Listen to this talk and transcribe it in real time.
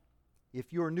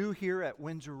If you're new here at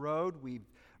Windsor Road, we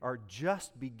are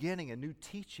just beginning a new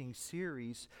teaching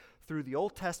series through the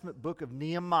Old Testament book of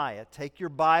Nehemiah. Take your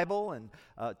Bible and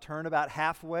turn about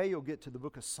halfway. You'll get to the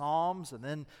book of Psalms, and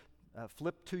then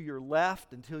flip to your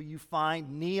left until you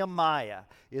find Nehemiah.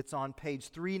 It's on page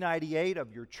 398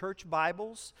 of your church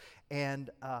Bibles, and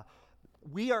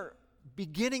we are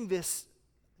beginning this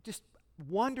just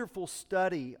wonderful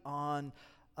study on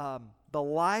the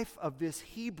life of this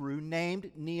Hebrew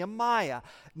named Nehemiah.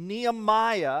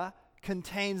 Nehemiah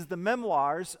contains the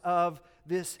memoirs of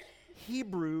this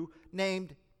Hebrew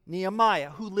named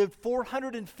Nehemiah, who lived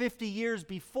 450 years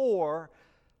before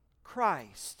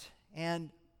Christ. And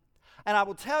I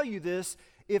will tell you this,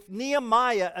 if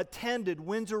Nehemiah attended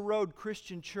Windsor Road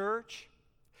Christian Church,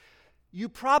 you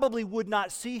probably would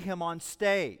not see him on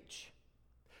stage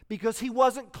because he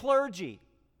wasn't clergy.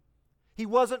 He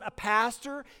wasn't a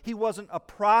pastor. He wasn't a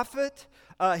prophet.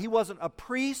 He wasn't a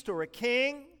priest or a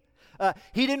king.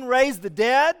 He didn't raise the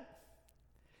dead.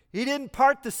 He didn't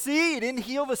part the sea. He didn't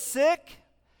heal the sick.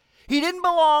 He didn't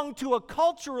belong to a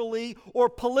culturally or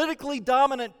politically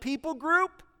dominant people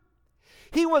group.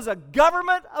 He was a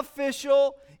government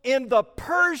official in the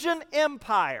Persian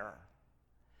Empire.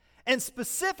 And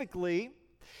specifically,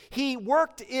 he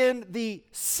worked in the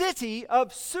city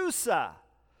of Susa.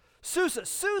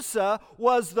 Susa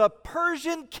was the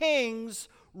Persian king's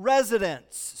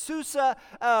residence. Susa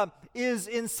is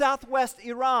in southwest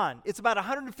Iran. It's about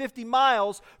 150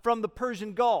 miles from the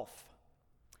Persian Gulf.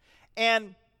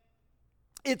 And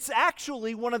it's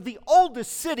actually one of the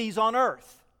oldest cities on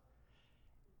earth.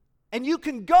 And you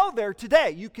can go there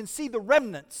today. You can see the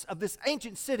remnants of this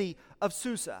ancient city of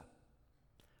Susa.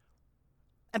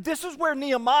 And this is where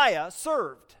Nehemiah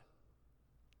served.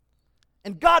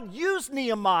 And God used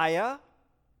Nehemiah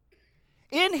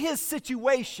in his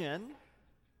situation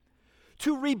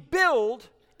to rebuild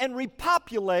and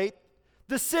repopulate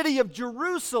the city of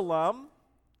Jerusalem.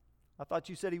 I thought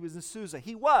you said he was in Susa.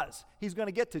 He was. He's going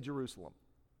to get to Jerusalem.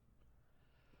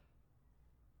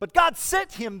 But God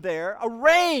sent him there,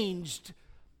 arranged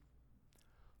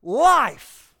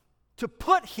life to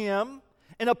put him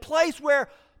in a place where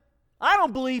I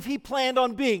don't believe he planned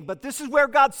on being, but this is where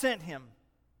God sent him.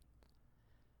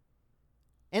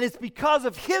 And it's because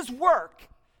of his work,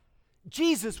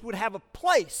 Jesus would have a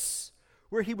place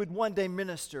where he would one day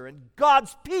minister, and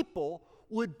God's people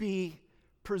would be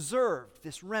preserved,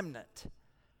 this remnant.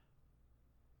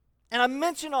 And I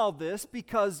mention all this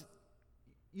because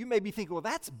you may be thinking, well,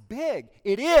 that's big.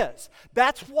 It is.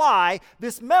 That's why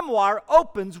this memoir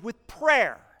opens with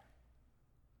prayer.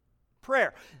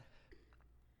 Prayer.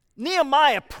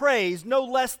 Nehemiah prays no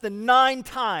less than 9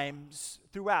 times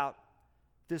throughout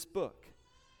this book.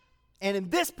 And in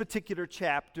this particular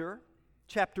chapter,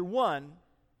 chapter 1,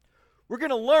 we're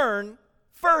going to learn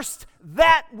first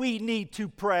that we need to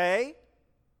pray,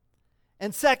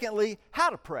 and secondly,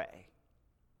 how to pray.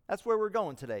 That's where we're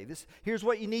going today. Here's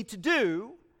what you need to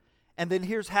do, and then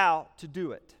here's how to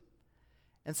do it.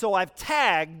 And so I've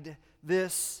tagged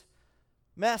this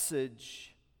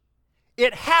message,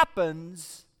 "It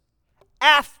happens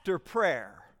after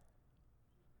prayer."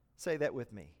 Say that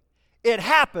with me. It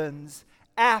happens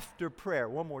after prayer.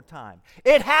 One more time.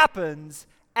 It happens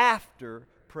after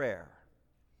prayer.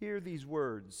 Hear these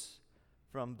words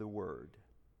from the Word.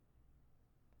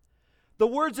 The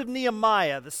words of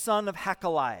Nehemiah, the son of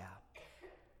Hakaliah.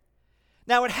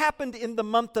 Now it happened in the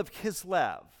month of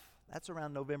Kislev. That's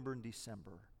around November and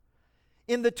December.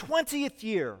 In the 20th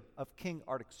year of King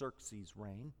Artaxerxes'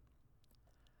 reign,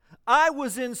 I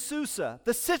was in Susa,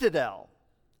 the citadel,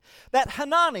 that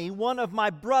Hanani, one of my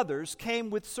brothers, came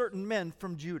with certain men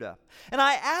from Judah. And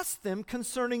I asked them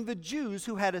concerning the Jews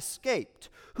who had escaped,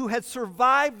 who had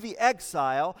survived the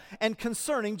exile, and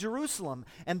concerning Jerusalem.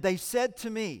 And they said to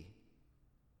me,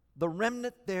 the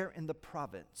remnant there in the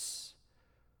province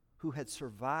who had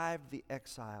survived the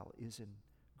exile is in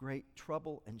great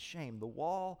trouble and shame. The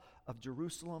wall of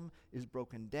Jerusalem is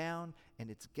broken down, and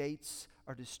its gates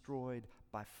are destroyed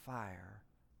by fire.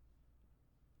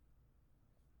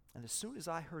 And as soon as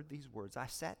I heard these words, I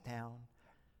sat down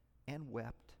and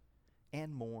wept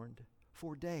and mourned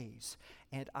for days.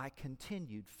 And I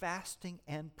continued fasting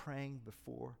and praying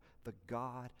before the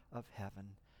God of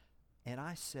heaven. And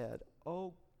I said,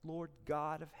 O Lord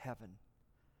God of heaven,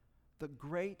 the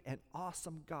great and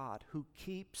awesome God who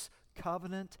keeps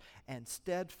covenant and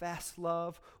steadfast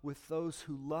love with those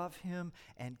who love him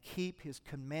and keep his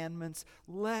commandments,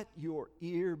 let your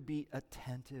ear be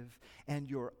attentive and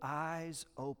your eyes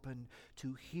open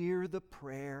to hear the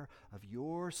prayer of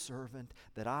your servant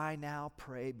that I now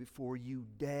pray before you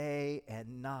day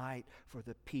and night for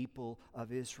the people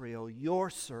of Israel, your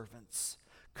servants,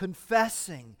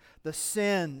 confessing the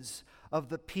sins of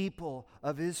the people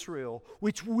of Israel,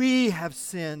 which we have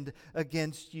sinned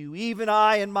against you. Even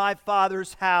I and my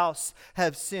father's house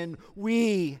have sinned.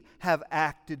 We have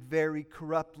acted very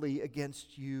corruptly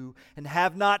against you and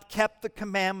have not kept the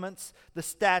commandments, the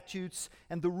statutes,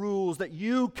 and the rules that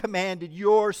you commanded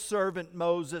your servant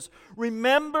Moses.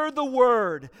 Remember the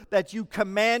word that you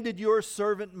commanded your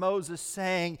servant Moses,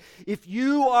 saying, if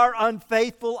you are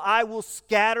unfaithful, I will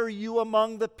scatter you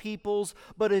among the peoples.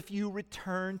 But if you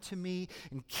return to me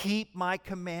and keep my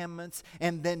commandments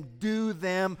and then do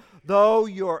them, though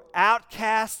your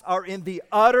outcasts are in the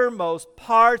uttermost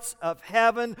parts of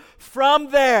heaven, from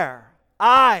there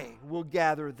I will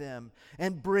gather them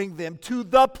and bring them to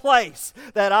the place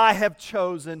that I have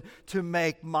chosen to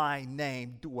make my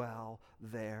name dwell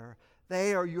there.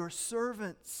 They are your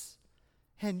servants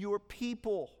and your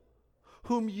people,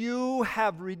 whom you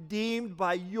have redeemed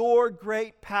by your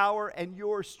great power and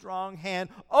your strong hand.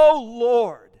 O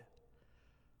Lord,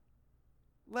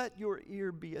 let your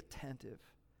ear be attentive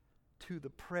to the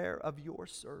prayer of your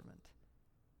servant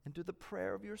and to the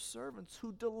prayer of your servants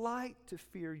who delight to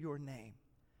fear your name.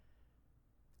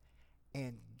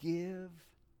 And give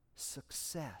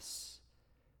success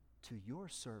to your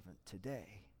servant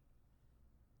today,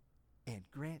 and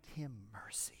grant him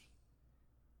mercy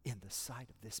in the sight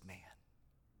of this man.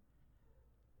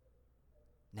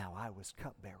 Now I was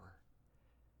cupbearer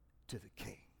to the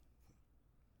king.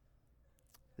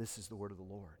 This is the word of the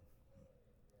Lord.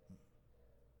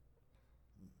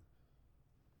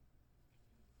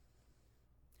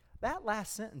 That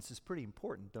last sentence is pretty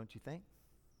important, don't you think?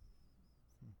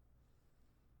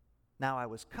 Now I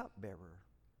was cupbearer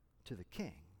to the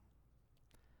king.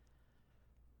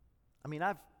 I mean,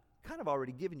 I've kind of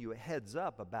already given you a heads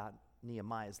up about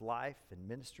Nehemiah's life and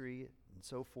ministry and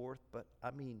so forth, but I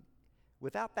mean,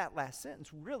 without that last sentence,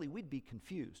 really, we'd be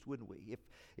confused, wouldn't we?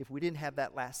 If we didn't have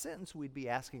that last sentence, we'd be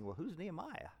asking, well, who's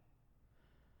Nehemiah?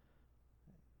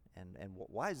 And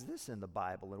why is this in the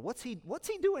Bible? And what's he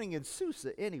doing in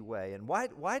Susa anyway? And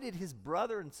why did his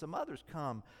brother and some others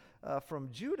come from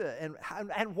Judah?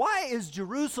 And why is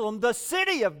Jerusalem, the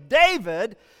city of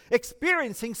David,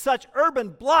 experiencing such urban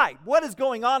blight? What is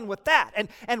going on with that?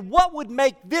 And what would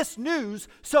make this news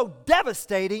so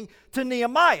devastating to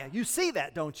Nehemiah? You see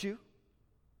that, don't you?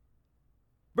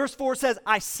 Verse 4 says,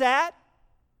 I sat,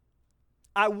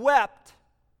 I wept,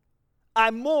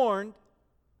 I mourned,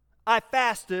 I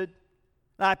fasted,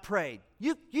 and I prayed.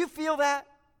 You feel that?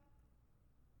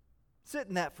 Sit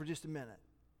in that for just a minute.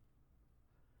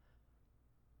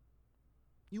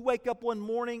 You wake up one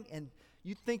morning and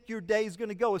you think your day is going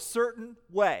to go a certain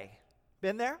way.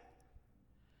 Been there?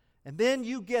 And then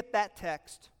you get that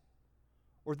text,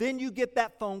 or then you get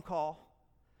that phone call.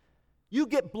 You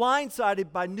get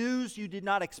blindsided by news you did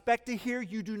not expect to hear,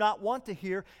 you do not want to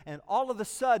hear, and all of a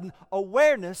sudden,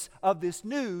 awareness of this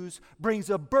news brings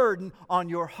a burden on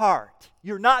your heart.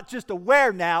 You're not just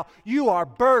aware now, you are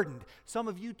burdened. Some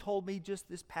of you told me just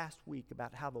this past week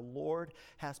about how the Lord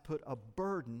has put a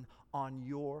burden on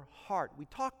your heart. We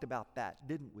talked about that,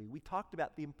 didn't we? We talked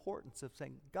about the importance of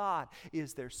saying, God,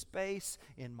 is there space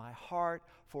in my heart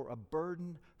for a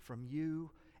burden from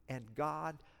you? And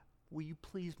God, will you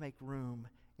please make room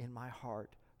in my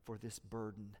heart for this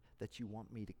burden that you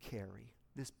want me to carry?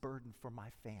 This burden for my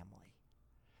family.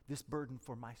 This burden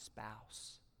for my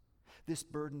spouse. This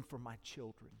burden for my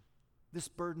children. This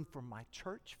burden for my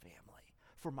church family.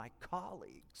 For my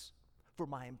colleagues. For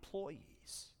my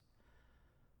employees.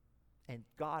 And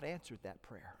God answered that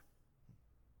prayer.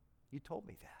 You told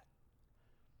me that.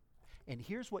 And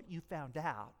here's what you found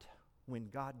out when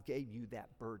God gave you that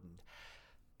burden.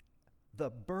 The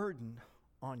burden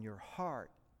on your heart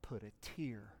put a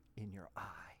tear in your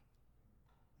eye.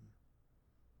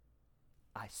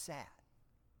 I sat.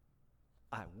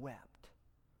 I wept.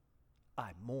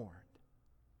 I mourned.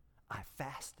 I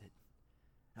fasted.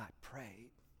 I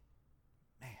prayed.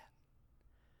 Man.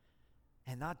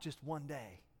 And not just one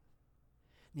day.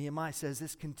 Nehemiah says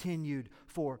this continued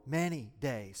for many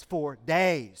days. 4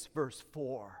 days, verse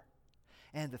 4.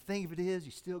 And the thing of it is,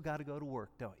 you still got to go to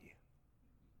work, don't you?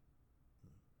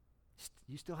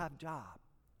 You still have a job.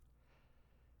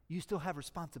 You still have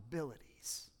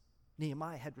responsibilities.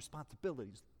 Nehemiah had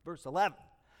responsibilities. Verse 11.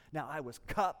 Now I was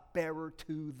cupbearer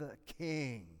to the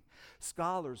king.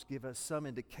 Scholars give us some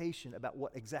indication about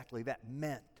what exactly that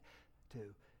meant to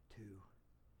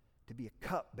be a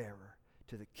cupbearer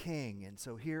to the king. And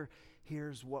so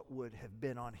here's what would have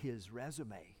been on his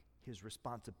resume, his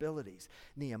responsibilities.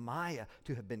 Nehemiah,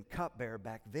 to have been cupbearer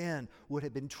back then, would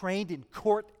have been trained in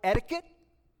court etiquette.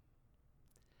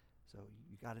 So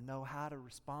you got to know how to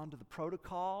respond to the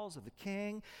protocols of the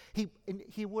king.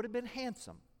 He would have been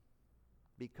handsome,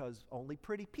 because only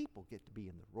pretty people get to be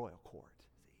in the royal court.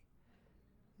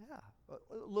 See? Yeah.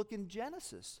 Look in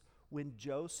Genesis. When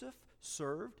Joseph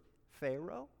served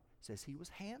Pharaoh, it says he was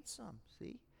handsome.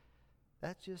 See?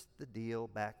 That's just the deal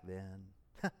back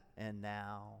then and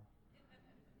now.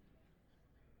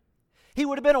 He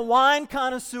would have been a wine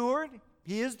connoisseur.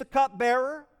 He is the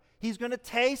cupbearer. He's going to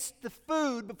taste the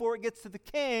food before it gets to the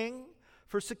king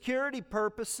for security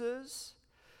purposes.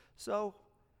 So,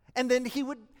 and then he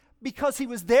would, because he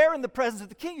was there in the presence of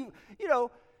the king,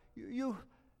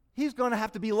 he's going to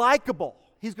have to be likable.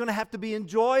 He's going to have to be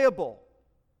enjoyable.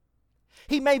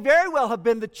 He may very well have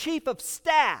been the chief of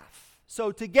staff.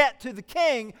 So to get to the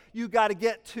king, you got to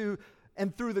get to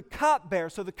and through the cupbearer.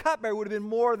 So the cupbearer would have been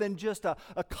more than just a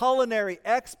culinary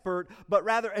expert, but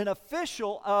rather an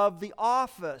official of the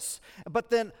office. But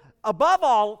then, above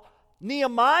all,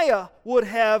 Nehemiah would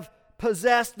have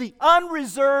possessed the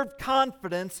unreserved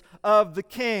confidence of the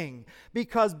king.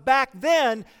 Because back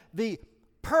then, the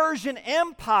Persian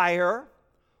Empire,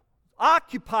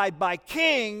 occupied by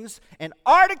kings, and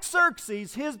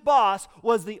Artaxerxes, his boss,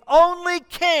 was the only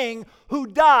king who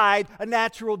died a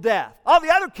natural death. All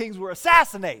the other kings were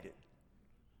assassinated.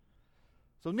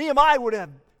 So Nehemiah would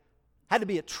have had to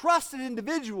be a trusted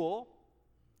individual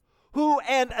who,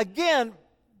 and again,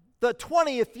 the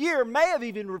 20th year may have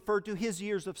even referred to his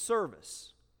years of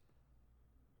service.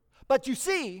 But you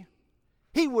see,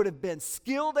 he would have been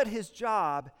skilled at his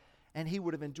job, and he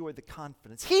would have enjoyed the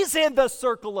confidence. He's in the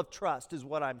circle of trust, is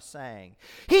what I'm saying.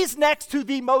 He's next to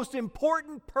the most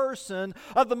important person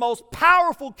of the most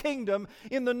powerful kingdom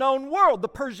in the known world. The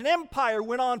Persian Empire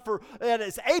went on at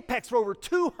its apex for over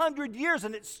 200 years,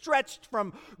 and it stretched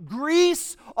from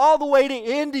Greece all the way to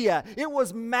India. It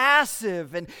was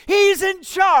massive, and he's in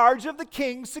charge of the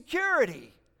king's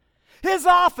security. His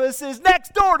office is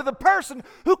next door to the person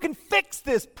who can fix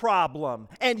this problem,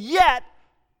 and yet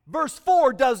Verse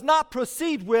 4 does not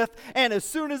proceed with, and as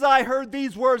soon as I heard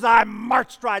these words, I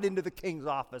marched right into the king's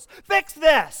office. Fix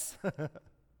this!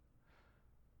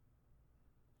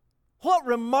 What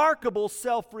remarkable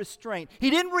self-restraint.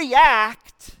 He didn't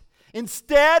react.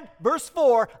 Instead, verse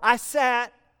 4, I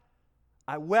sat,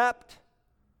 I wept,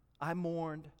 I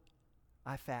mourned,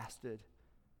 I fasted,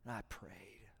 and I prayed.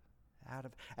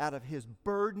 Out of his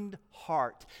burdened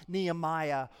heart,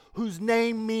 Nehemiah, whose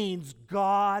name means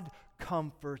God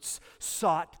comforts,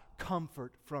 sought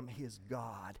comfort from his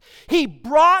God. He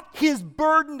brought his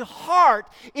burdened heart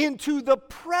into the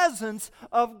presence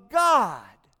of God.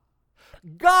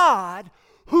 God,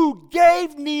 who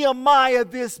gave Nehemiah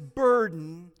this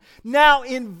burden, now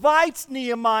invites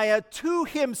Nehemiah to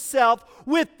himself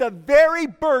with the very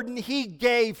burden he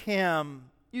gave him.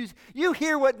 You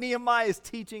hear what Nehemiah is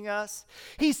teaching us?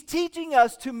 He's teaching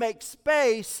us to make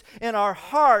space in our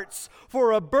hearts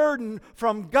for a burden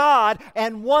from God,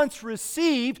 and once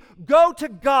received, go to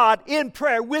God in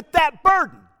prayer with that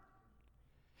burden.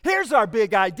 Here's our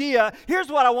big idea. Here's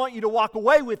what I want you to walk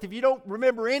away with if you don't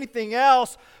remember anything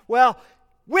else. Well,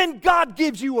 when God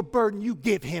gives you a burden, you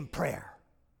give Him prayer.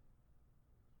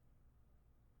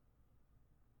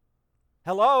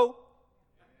 Hello?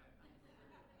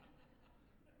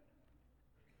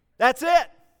 That's it.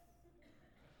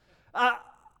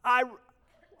 I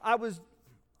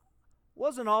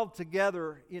wasn't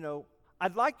altogether,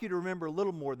 I'd like you to remember a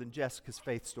little more than Jessica's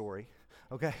faith story,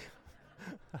 okay?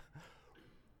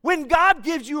 When God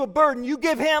gives you a burden, you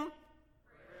give Him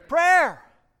prayer.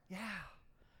 Yeah,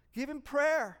 give Him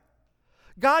prayer.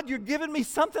 God, you're giving me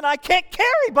something I can't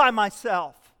carry by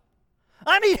myself.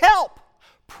 I need help.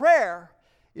 Prayer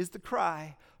is the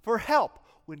cry for help.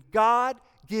 When God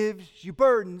gives you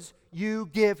burdens, you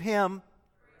give Him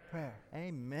prayer.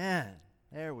 Amen.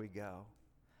 There we go.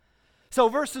 So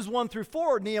verses 1 through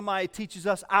 4, Nehemiah teaches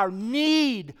us our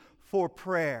need for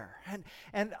prayer.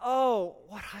 And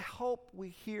what I hope we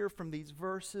hear from these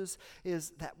verses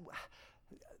is that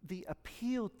the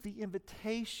appeal, the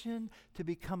invitation to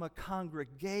become a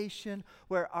congregation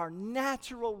where our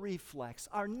natural reflex,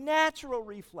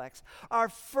 our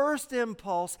first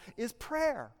impulse is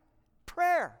prayer.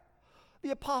 Prayer. The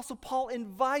Apostle Paul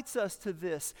invites us to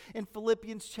this in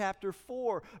Philippians chapter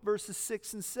 4, verses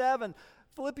 6 and 7.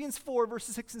 Philippians 4,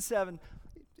 verses 6 and 7.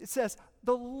 it says,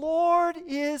 the Lord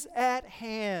is at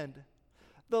hand.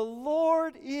 The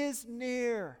Lord is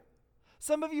near.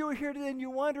 Some of you are here today and you're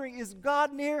wondering, is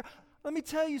God near? Let me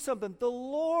tell you something. The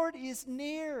Lord is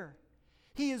near.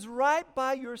 He is right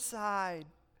by your side.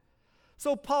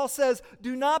 So Paul says,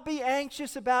 do not be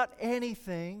anxious about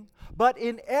anything, but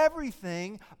in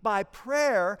everything, by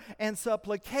prayer and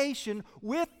supplication,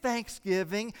 with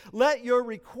thanksgiving, let your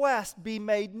request be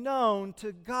made known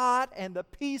to God, and the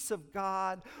peace of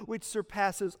God, which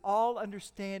surpasses all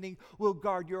understanding, will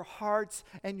guard your hearts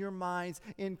and your minds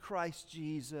in Christ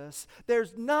Jesus.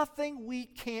 There's nothing we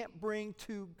can't bring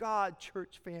to God,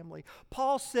 church family.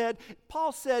 Paul said,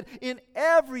 in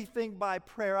everything by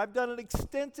prayer. I've done an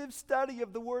extensive study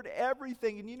of the word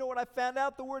everything, and you know what I found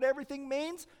out the word everything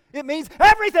means? It means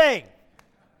everything.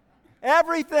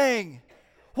 Everything.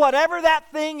 Whatever that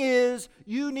thing is,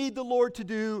 you need the Lord to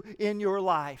do in your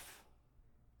life.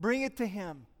 Bring it to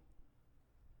Him.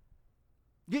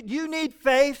 You need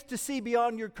faith to see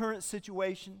beyond your current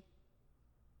situation.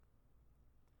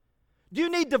 Do you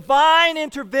need divine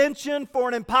intervention for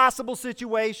an impossible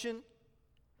situation?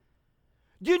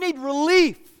 Do you need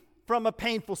relief from a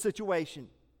painful situation?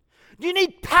 Do you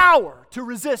need power to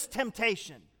resist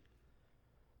temptation?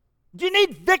 Do you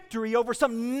need victory over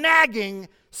some nagging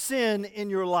sin in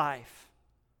your life?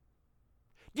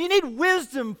 Do you need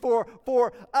wisdom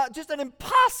for just an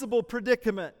impossible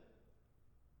predicament?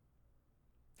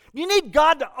 Do you need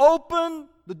God to open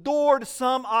the door to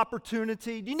some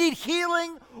opportunity? Do you need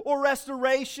healing or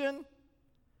restoration?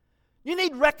 Do you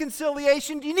need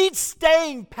reconciliation? Do you need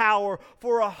staying power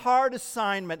for a hard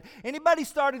assignment? Anybody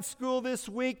started school this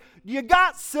week? Do you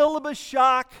got syllabus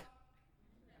shock?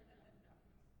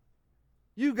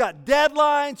 You've got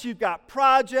deadlines, you've got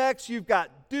projects, you've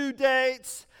got due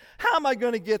dates. How am I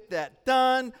going to get that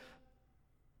done?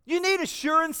 You need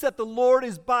assurance that the Lord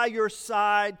is by your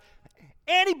side.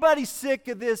 Anybody sick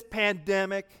of this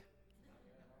pandemic?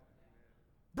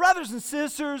 Brothers and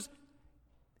sisters,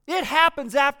 it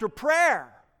happens after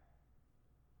prayer.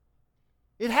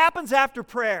 It happens after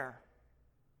prayer.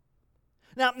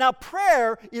 Now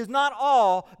prayer is not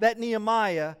all that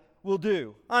Nehemiah will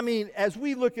do. I mean, as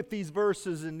we look at these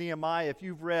verses in Nehemiah, if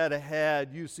you've read ahead,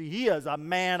 you see he is a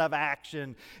man of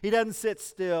action. He doesn't sit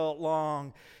still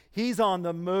long. He's on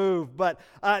the move. But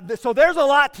so there's a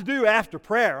lot to do after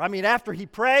prayer. I mean, after he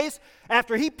prays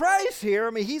here, I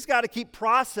mean, he's got to keep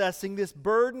processing this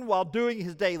burden while doing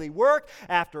his daily work.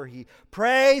 After he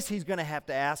prays, he's going to have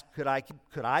to ask, could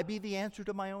I be the answer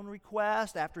to my own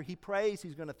request? After he prays,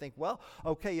 he's going to think, well,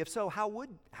 okay, if so, how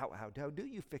do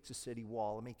you fix a city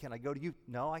wall? I mean, can I go to you?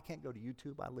 No, I can't go to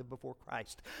YouTube. I live before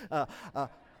Christ.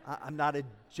 I'm not a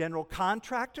general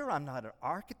contractor. I'm not an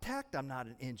architect. I'm not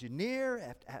an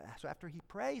engineer. So after he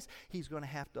prays, he's going to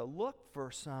have to look for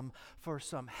some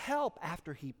help.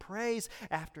 After he prays,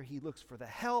 after he looks for the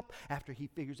help, after he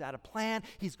figures out a plan,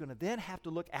 he's going to then have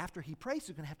to look, after he prays,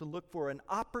 he's going to have to look for an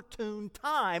opportune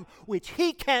time, which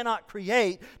he cannot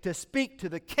create, to speak to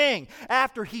the king.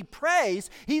 After he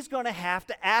prays, he's going to have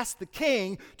to ask the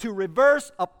king to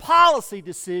reverse a policy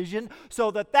decision so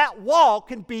that wall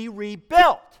can be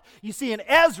rebuilt. You see, in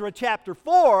Ezra chapter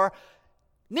 4,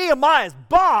 Nehemiah's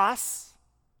boss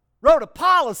wrote a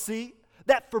policy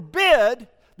that forbid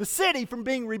the city from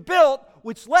being rebuilt,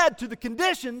 which led to the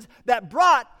conditions that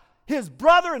brought his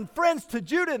brother and friends to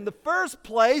Judah in the first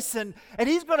place, and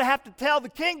he's going to have to tell the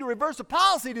king to reverse a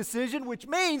policy decision, which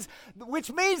means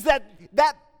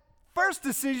that first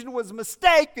decision was a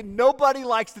mistake, and nobody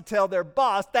likes to tell their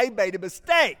boss they made a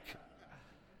mistake.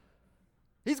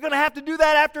 He's going to have to do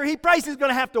that after he prays. He's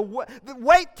going to have to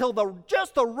wait till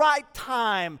just the right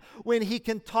time when he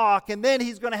can talk. And then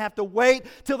he's going to have to wait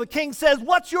till the king says,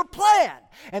 what's your plan?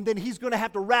 And then he's going to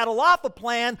have to rattle off a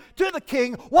plan to the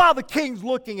king while the king's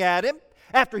looking at him.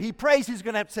 After he prays, he's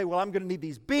going to have to say, well, I'm going to need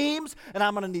these beams, and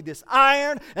I'm going to need this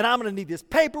iron, and I'm going to need this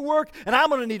paperwork, and I'm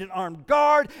going to need an armed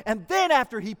guard. And then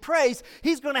after he prays,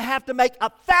 he's going to have to make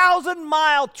a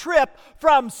 1,000-mile trip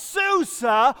from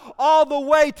Susa all the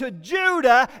way to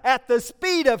Judah at the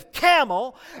speed of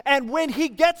camel. And when he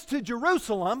gets to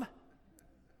Jerusalem,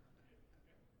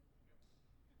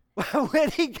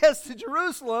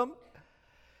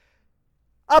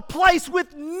 a place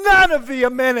with none of the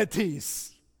amenities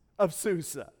of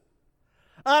Susa.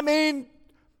 I mean,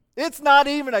 it's not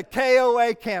even a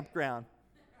KOA campground.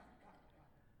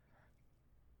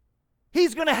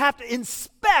 He's going to have to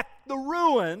inspect the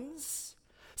ruins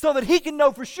so that he can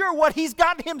know for sure what he's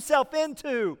gotten himself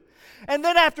into. And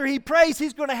then after he prays,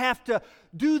 he's going to have to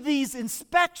do these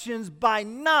inspections by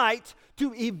night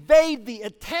to evade the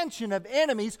attention of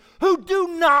enemies who do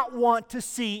not want to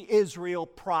see Israel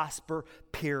prosper,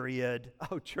 period.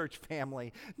 Oh, church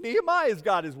family, Nehemiah's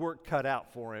got his work cut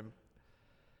out for him.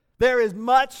 There is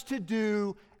much to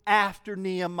do after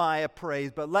Nehemiah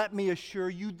prays, but let me assure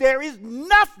you, there is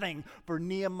nothing for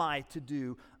Nehemiah to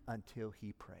do until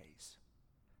he prays.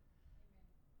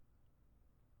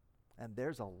 And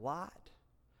there's a lot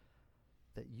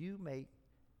that you may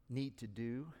need to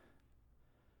do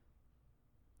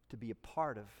to be a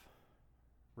part of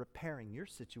repairing your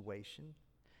situation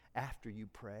after you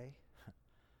pray.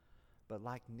 But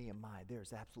like Nehemiah,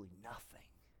 there's absolutely nothing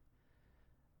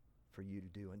for you to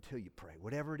do until you pray.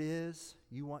 Whatever it is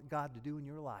you want God to do in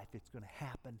your life, it's going to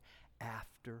happen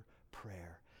after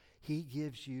prayer. He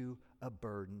gives you a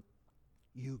burden.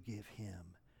 You give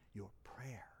him your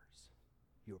prayers.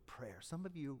 Your prayers. Some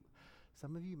of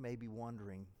you may be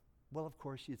wondering, well, of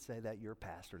course you'd say that you're a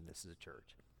pastor and this is a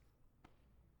church.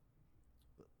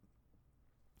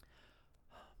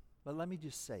 But let me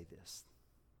just say this.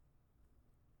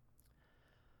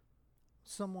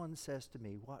 Someone says to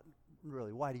me,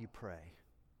 why do you pray?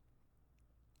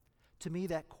 To me,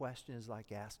 that question is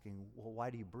like asking, well,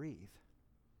 why do you breathe?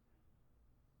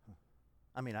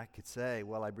 I mean, I could say,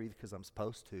 well, I breathe because I'm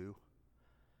supposed to,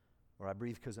 or I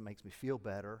breathe because it makes me feel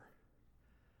better,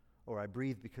 or I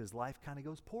breathe because life kind of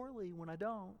goes poorly when I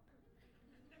don't,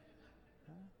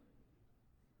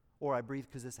 or I breathe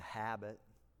because it's a habit.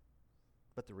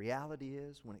 But the reality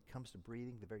is, when it comes to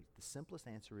breathing, the simplest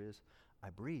answer is, I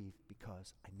breathe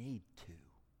because I need to.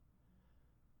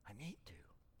 I need to.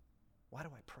 Why do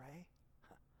I pray?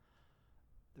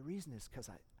 The reason is because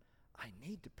I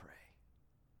need to pray.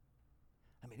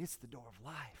 I mean, it's the door of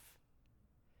life.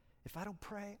 If I don't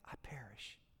pray, I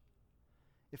perish.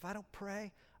 If I don't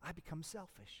pray, I become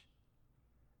selfish.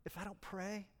 If I don't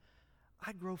pray,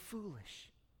 I grow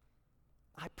foolish.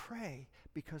 I pray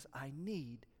because I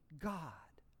need God.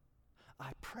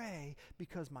 I pray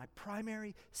because my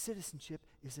primary citizenship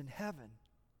is in heaven.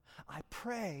 I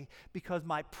pray because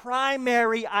my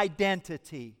primary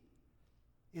identity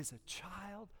is a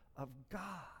child of God.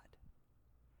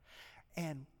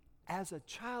 And as a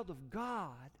child of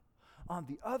God, on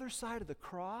the other side of the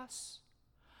cross,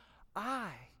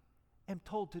 I am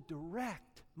told to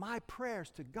direct my prayers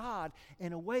to God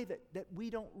in a way that we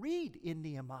don't read in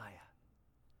Nehemiah.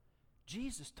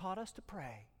 Jesus taught us to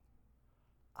pray,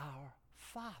 Our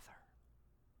Father.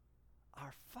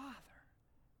 Our Father,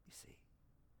 you see.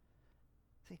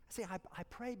 See, I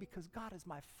pray because God is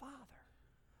my Father.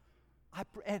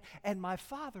 And my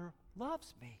Father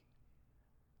loves me.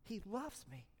 He loves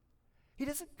me. He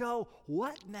doesn't go,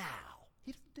 what now?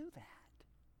 He doesn't do that.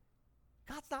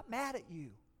 God's not mad at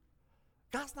you.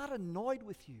 God's not annoyed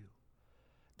with you.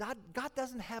 God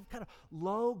doesn't have kind of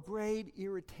low-grade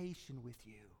irritation with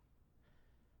you.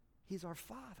 He's our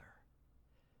Father.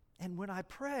 And when I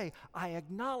pray, I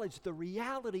acknowledge the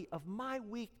reality of my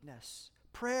weakness.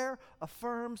 Prayer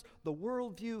affirms the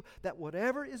worldview that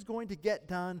whatever is going to get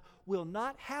done will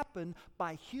not happen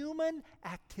by human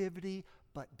activity,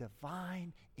 but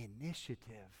divine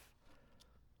initiative.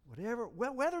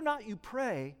 Whether or not you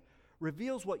pray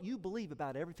reveals what you believe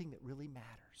about everything that really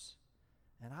matters.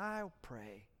 And I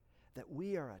pray that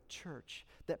we are a church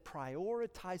that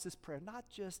prioritizes prayer, not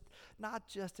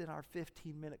just in our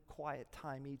 15-minute quiet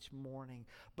time each morning,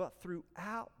 but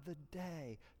throughout the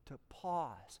day, to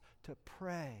pause, to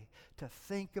pray, to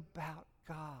think about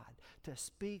God, to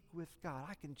speak with God.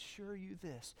 I can assure you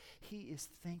this, He is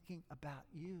thinking about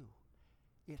you.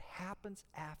 It happens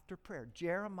after prayer.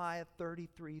 Jeremiah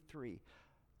 33:3.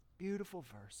 Beautiful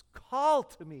verse. Call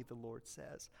to me, the Lord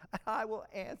says. I will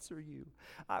answer you.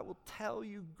 I will tell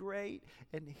you great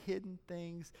and hidden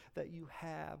things that you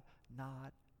have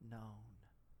not known.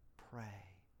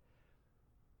 Pray.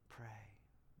 Pray.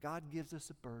 God gives us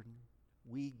a burden.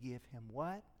 We give him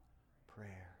what?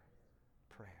 Prayer.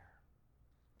 Prayer.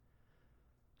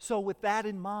 So with that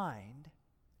in mind,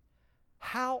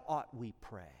 how ought we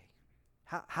pray?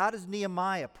 How does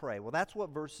Nehemiah pray? Well, that's what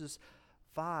verses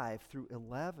 5 through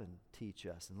 11 teach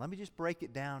us. And let me just break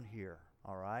it down here,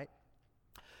 all right?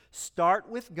 Start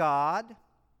with God,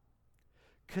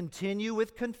 continue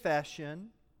with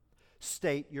confession,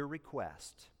 state your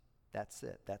request. That's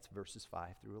it. That's verses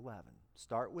 5 through 11.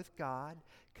 Start with God,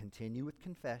 continue with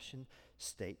confession,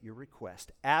 state your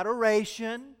request.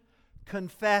 Adoration,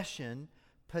 confession,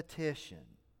 petition.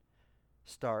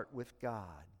 Start with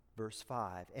God. Verse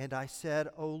 5, and I said,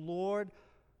 O Lord,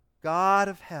 God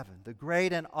of heaven, the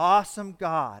great and awesome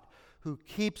God, who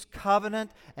keeps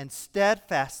covenant and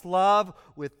steadfast love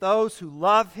with those who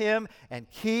love him and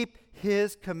keep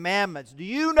his commandments. Do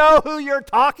you know who you're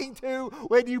talking to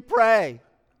when you pray?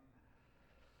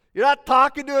 You're not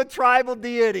talking to a tribal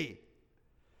deity.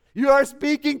 You are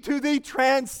speaking to the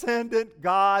transcendent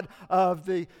God of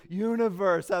the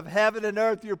universe, of heaven and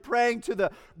earth. You're praying to the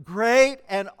great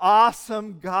and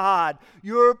awesome God.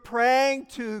 You're praying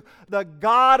to the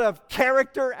God of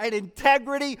character and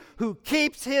integrity who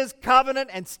keeps his covenant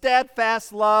and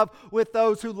steadfast love with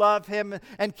those who love him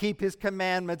and keep his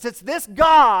commandments. It's this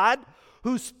God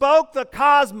who spoke the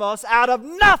cosmos out of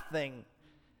nothing.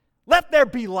 Let there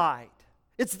be light.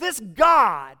 It's this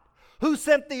God who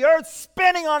sent the earth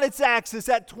spinning on its axis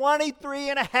at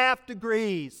 23.5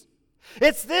 degrees.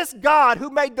 It's this God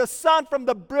who made the sun from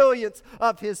the brilliance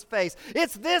of his face.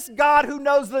 It's this God who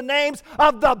knows the names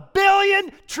of the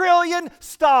billion trillion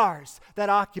stars that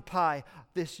occupy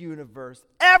this universe.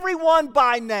 Everyone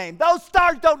by name. Those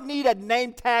stars don't need a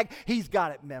name tag. He's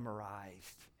got it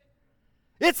memorized.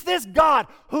 It's this God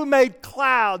who made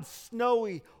clouds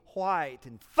snowy white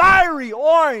and fiery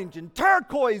orange and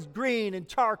turquoise green and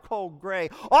charcoal gray,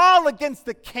 all against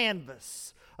the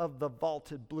canvas of the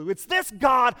vaulted blue. It's this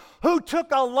God who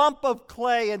took a lump of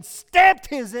clay and stamped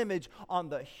his image on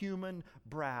the human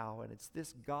brow. And it's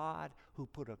this God who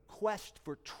put a quest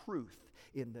for truth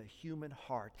in the human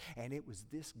heart. And it was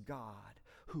this God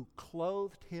who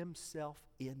clothed himself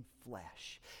in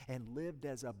flesh and lived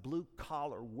as a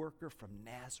blue-collar worker from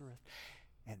Nazareth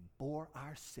and bore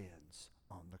our sins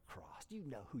on the cross. You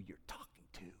know who you're talking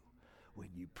to when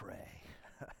you pray.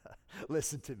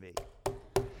 Listen to me.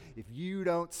 If you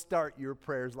don't start your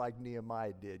prayers like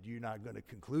Nehemiah did, you're not going to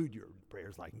conclude your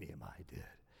prayers like Nehemiah did.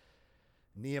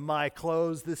 Nehemiah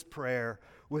closed this prayer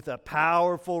with a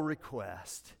powerful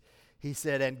request. He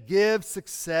said, "And give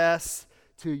success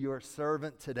to your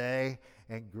servant today,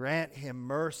 and grant him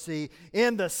mercy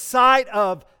in the sight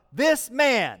of this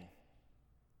man."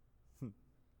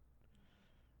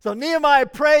 So Nehemiah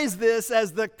prays this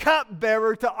as the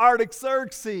cupbearer to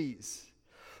Artaxerxes,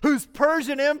 whose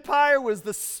Persian Empire was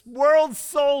the world's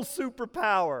sole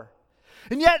superpower.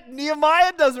 And yet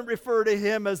Nehemiah doesn't refer to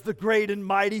him as the great and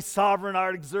mighty sovereign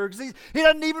Artaxerxes. He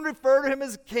doesn't even refer to him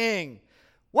as king.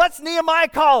 What's Nehemiah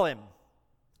call him?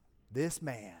 This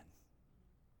man.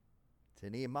 To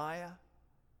Nehemiah,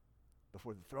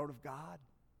 before the throne of God,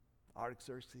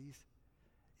 Artaxerxes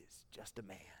is just a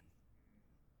man.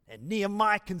 And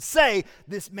Nehemiah can say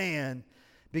this man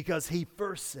because he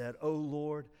first said, "O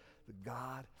Lord, the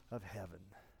God of heaven."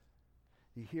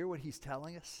 You hear what he's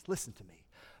telling us? Listen to me.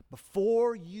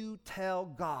 Before you tell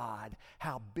God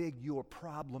how big your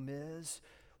problem is,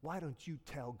 why don't you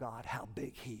tell God how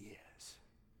big he is?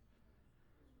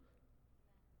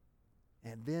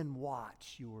 And then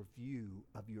watch your view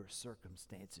of your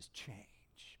circumstances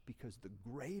change. Because the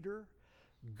greater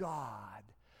God,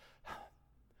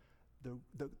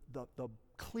 the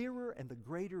clearer and the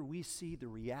greater we see the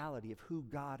reality of who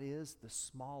God is, the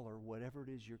smaller whatever it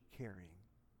is you're carrying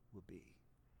will be.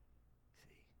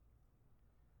 See?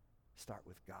 Start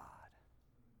with God.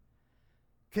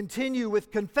 Continue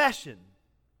with confession.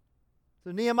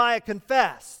 So Nehemiah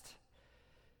confessed.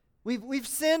 We've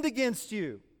sinned against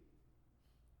you.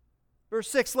 Verse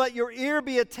 6, "Let your ear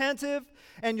be attentive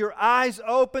and your eyes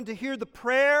open to hear the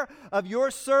prayer of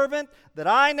your servant that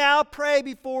I now pray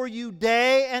before you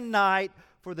day and night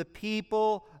for the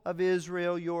people of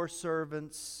Israel, your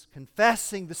servants,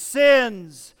 confessing the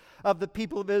sins of the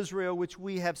people of Israel which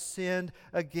we have sinned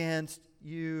against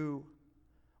you."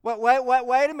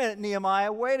 Wait a minute,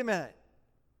 Nehemiah. Wait a minute.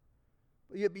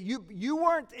 You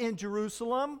weren't in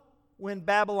Jerusalem when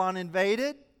Babylon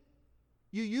invaded.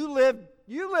 You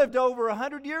lived over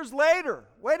 100 years later.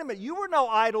 Wait a minute. You were no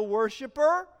idol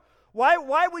worshiper.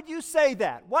 Why would you say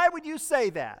that? Why would you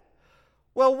say that?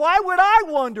 Well, why would I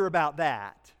wonder about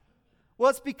that?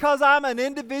 Well, it's because I'm an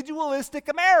individualistic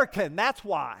American. That's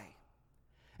why.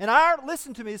 And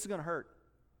listen to me, this is going to hurt.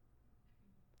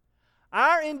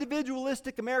 Our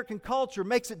individualistic American culture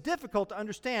makes it difficult to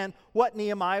understand what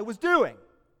Nehemiah was doing.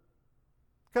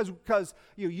 Because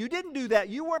you didn't do that.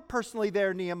 You weren't personally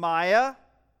there, Nehemiah.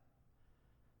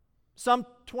 Some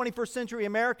 21st century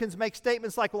Americans make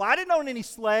statements like, "Well, I didn't own any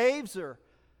slaves," or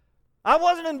 "I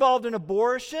wasn't involved in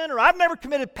abortion," or "I've never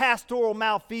committed pastoral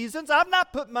malfeasance. I've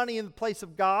not put money in the place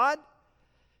of God."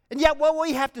 And yet what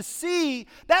we have to see,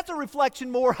 that's a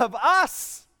reflection more of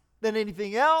us than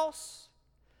anything else.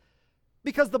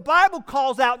 Because the Bible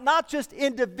calls out not just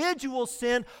individual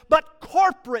sin, but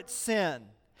corporate sin.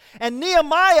 And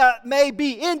Nehemiah may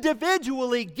be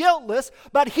individually guiltless,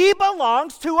 but he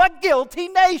belongs to a guilty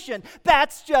nation.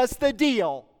 That's just the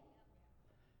deal.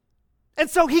 And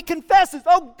so he confesses,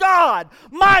 oh God,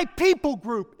 my people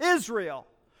group, Israel,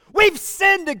 we've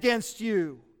sinned against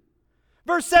you.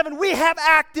 Verse 7, we have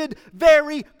acted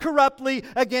very corruptly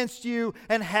against you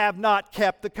and have not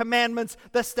kept the commandments,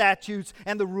 the statutes,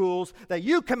 and the rules that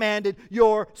you commanded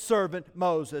your servant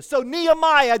Moses. So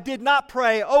Nehemiah did not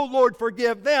pray, oh Lord,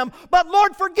 forgive them, but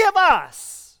Lord, forgive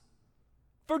us.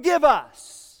 Forgive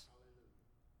us.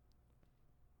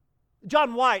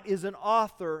 John White is an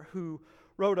author who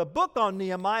wrote a book on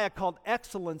Nehemiah called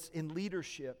Excellence in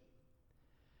Leadership.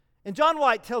 And John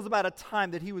White tells about a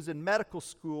time that he was in medical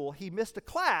school. He missed a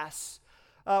class.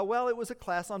 It was a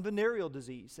class on venereal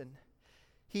disease. And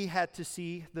he had to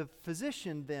see the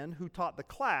physician then who taught the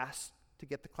class to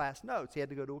get the class notes. He had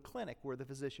to go to a clinic where the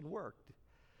physician worked. It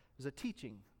was a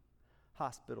teaching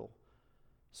hospital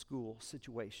school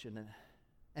situation.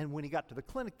 And when he got to the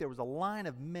clinic, there was a line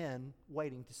of men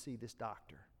waiting to see this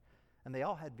doctor. And they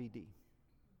all had VD.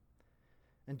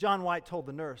 And John White told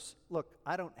the nurse, look,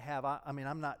 I'm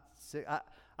not sick. I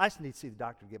just need to see the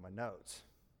doctor to get my notes.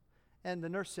 And the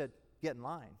nurse said, get in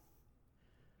line.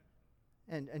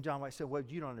 And John White said, well,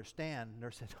 you don't understand. The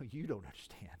nurse said, no, you don't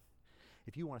understand.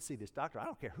 If you want to see this doctor, I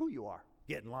don't care who you are,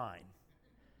 get in line.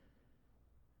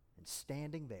 And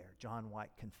standing there, John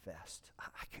White confessed,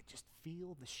 I could just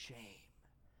feel the shame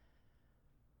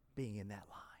being in that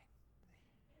line.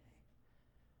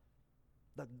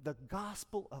 The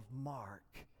Gospel of Mark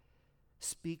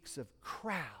speaks of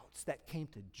crowds that came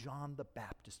to John the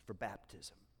Baptist for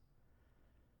baptism.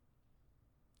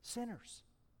 Sinners.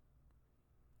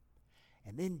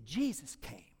 And then Jesus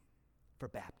came for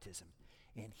baptism,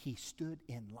 and he stood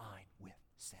in line with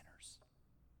sinners.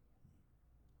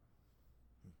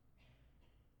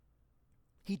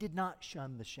 He did not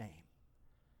shun the shame.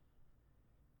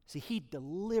 See, he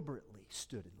deliberately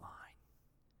stood in line.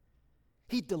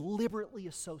 He deliberately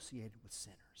associated with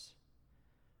sinners.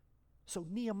 So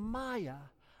Nehemiah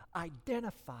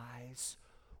identifies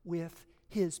with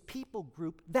his people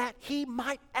group that he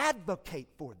might advocate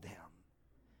for them.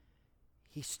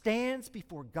 He stands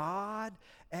before God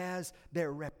as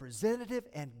their representative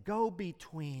and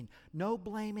go-between. No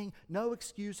blaming, no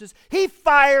excuses. He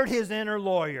fired his inner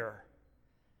lawyer.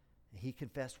 He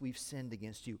confessed, we've sinned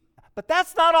against you. But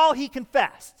that's not all he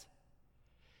confessed.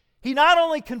 He not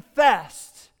only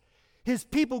confessed his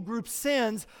people group's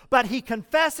sins, but he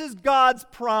confesses God's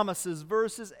promises,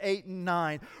 verses 8 and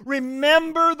 9.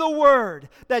 Remember the word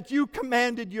that you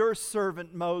commanded your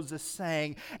servant Moses,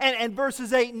 saying. And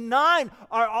verses 8 and 9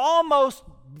 are almost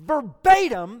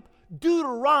verbatim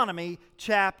Deuteronomy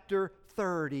chapter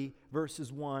 30,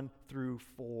 verses 1 through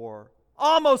 4.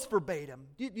 Almost verbatim.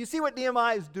 Do you see what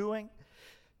Nehemiah is doing?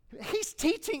 He's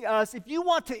teaching us, if you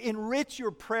want to enrich your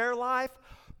prayer life,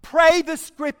 pray the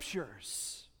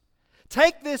Scriptures.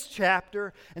 Take this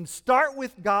chapter and start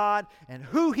with God and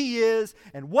who He is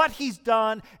and what He's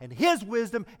done and His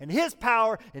wisdom and His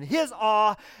power and His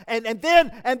awe and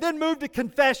then move to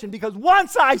confession, because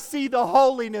once I see the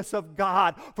holiness of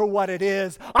God for what it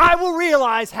is, I will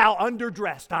realize how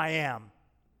underdressed I am.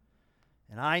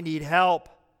 And I need help.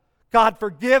 God,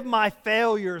 forgive my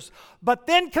failures. But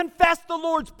then confess the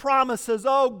Lord's promises.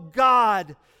 Oh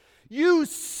God, you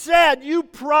said, you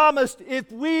promised,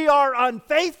 if we are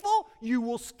unfaithful, you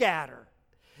will scatter.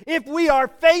 If we are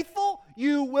faithful,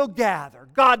 you will gather.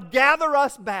 God, gather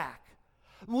us back.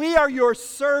 We are your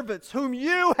servants whom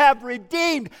you have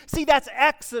redeemed. See, that's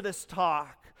Exodus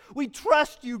talk. We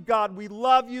trust you, God. We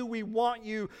love you. We want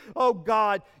you. Oh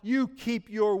God, you keep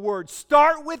your word.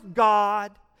 Start with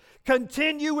God.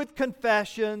 Continue with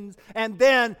confessions. And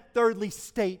then, thirdly,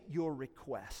 state your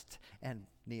request. And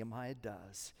Nehemiah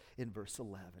does. In verse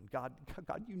 11, God,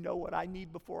 you know what I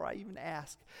need before I even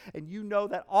ask. And you know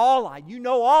that all I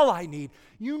need.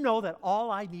 You know that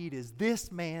all I need is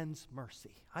this man's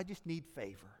mercy. I just need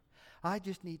favor. I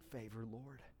just need favor,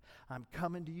 Lord. I'm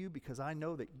coming to you because I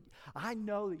know that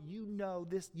you know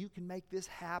this. You can make this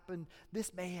happen.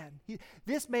 This man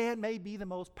may be the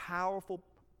most powerful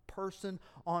person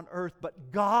on earth,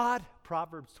 but God,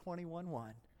 Proverbs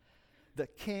 21:1. The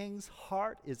king's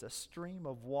heart is a stream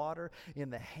of water in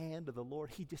the hand of the Lord.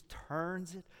 He just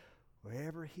turns it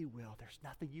wherever He will. There's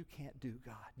nothing you can't do,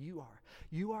 God.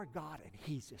 You are God, and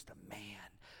He's just a man.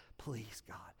 Please,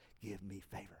 God, give me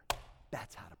favor.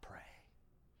 That's how to pray.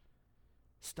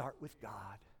 Start with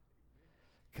God.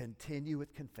 Continue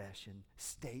with confession.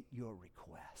 State your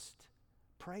request.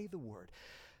 Pray the word.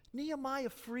 Nehemiah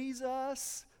frees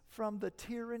us from the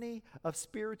tyranny of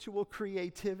spiritual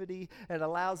creativity and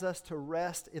allows us to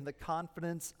rest in the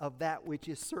confidence of that which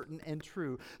is certain and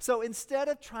true. So instead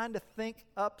of trying to think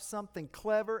up something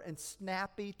clever and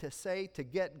snappy to say to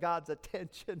get God's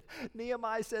attention,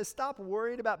 Nehemiah says, stop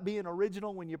worrying about being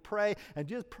original when you pray and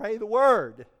just pray the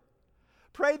Word.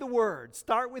 Pray the Word.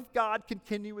 Start with God,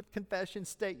 continue with confession,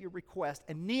 state your request.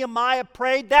 And Nehemiah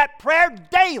prayed that prayer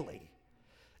daily.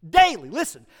 Daily.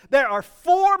 Listen, there are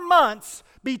 4 months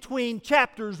between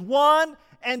chapters 1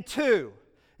 and 2.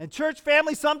 And church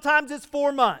family, sometimes it's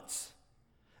 4 months.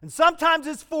 And sometimes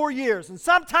it's 4 years. And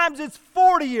sometimes it's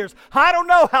 40 years. I don't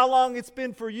know how long it's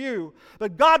been for you.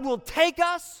 But God will take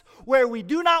us where we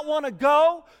do not want to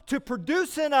go to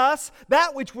produce in us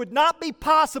that which would not be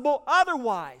possible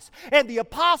otherwise. And the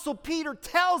Apostle Peter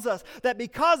tells us that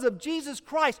because of Jesus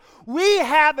Christ, we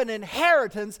have an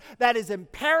inheritance that is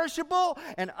imperishable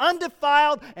and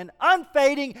undefiled and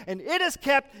unfading, and it is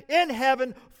kept in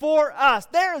heaven for us.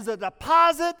 There is a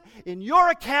deposit in your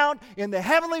account in the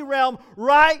heavenly realm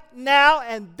right now,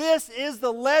 and this is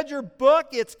the ledger book.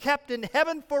 It's kept in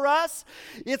heaven for us.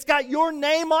 It's got your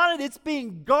name on it. It's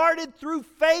being guarded through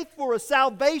faith for a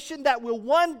salvation that will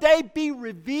one day be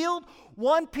revealed.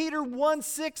 1 Peter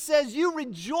 1:6 says, you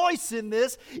rejoice in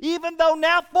this, even though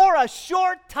now for a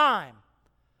short time,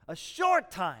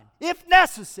 if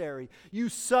necessary, you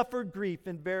suffered grief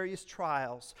in various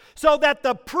trials, so that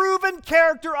the proven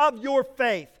character of your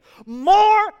faith,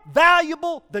 more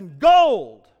valuable than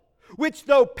gold, which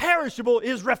though perishable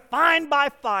is refined by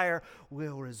fire,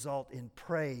 will result in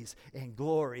praise and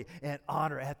glory and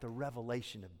honor at the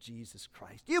revelation of Jesus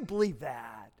Christ. Do you believe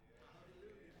that?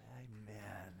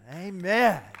 Amen.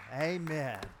 Amen.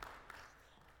 Amen.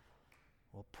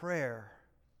 Well, prayer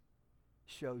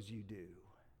shows you do.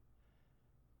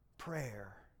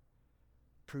 Prayer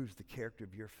proves the character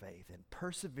of your faith, and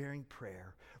persevering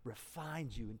prayer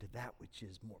refines you into that which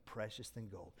is more precious than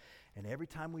gold. And every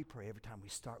time we pray, every time we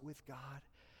start with God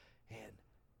and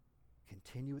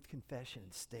continue with confession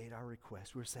and state our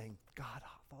request, we're saying, God,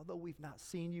 although we've not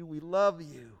seen you, we love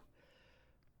you.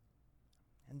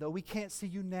 And though we can't see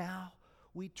you now,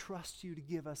 we trust you to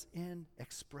give us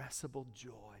inexpressible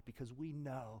joy because we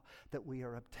know that we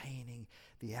are obtaining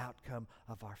the outcome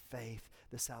of our faith,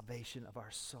 the salvation of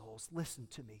our souls. Listen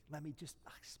to me. Let me just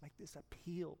make this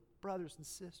appeal. Brothers and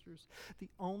sisters, the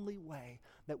only way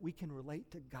that we can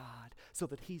relate to God so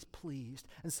that He's pleased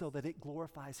and so that it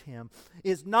glorifies Him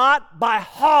is not by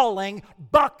hauling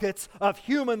buckets of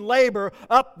human labor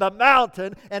up the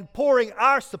mountain and pouring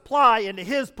our supply into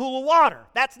His pool of water.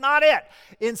 That's not it.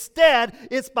 Instead,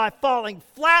 it's by falling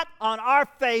flat on our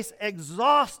face,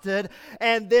 exhausted,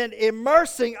 and then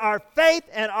immersing our faith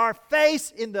and our face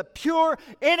in the pure,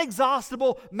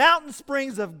 inexhaustible mountain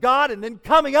springs of God, and then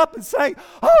coming up and saying,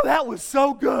 oh, that was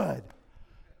so good.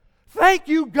 Thank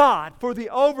you, God, for the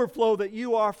overflow that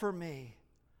you are for me.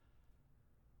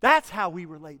 That's how we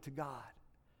relate to God.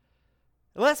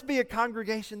 Let's be a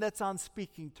congregation that's on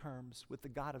speaking terms with the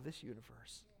God of this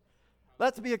universe.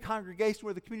 Let's be a congregation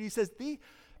where the community says,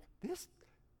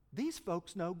 these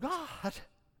folks know God.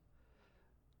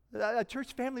 A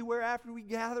church family where after we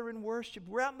gather and worship,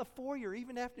 we're out in the foyer,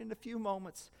 even after in a few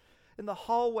moments, in the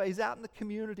hallways, out in the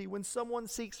community, when someone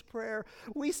seeks prayer,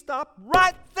 we stop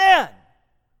right then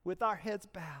with our heads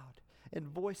bowed and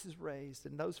voices raised.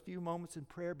 And those few moments in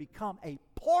prayer become a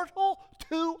portal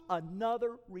to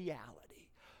another reality.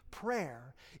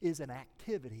 Prayer is an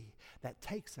activity that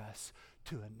takes us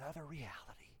to another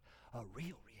reality, a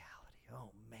real reality.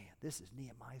 Oh man, this is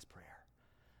Nehemiah's prayer.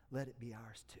 Let it be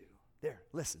ours too. There,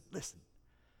 listen.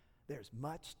 There's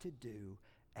much to do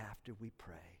after we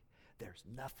pray. There's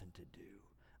nothing to do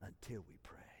until we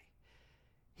pray.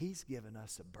 He's given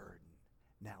us a burden.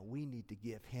 Now we need to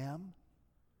give Him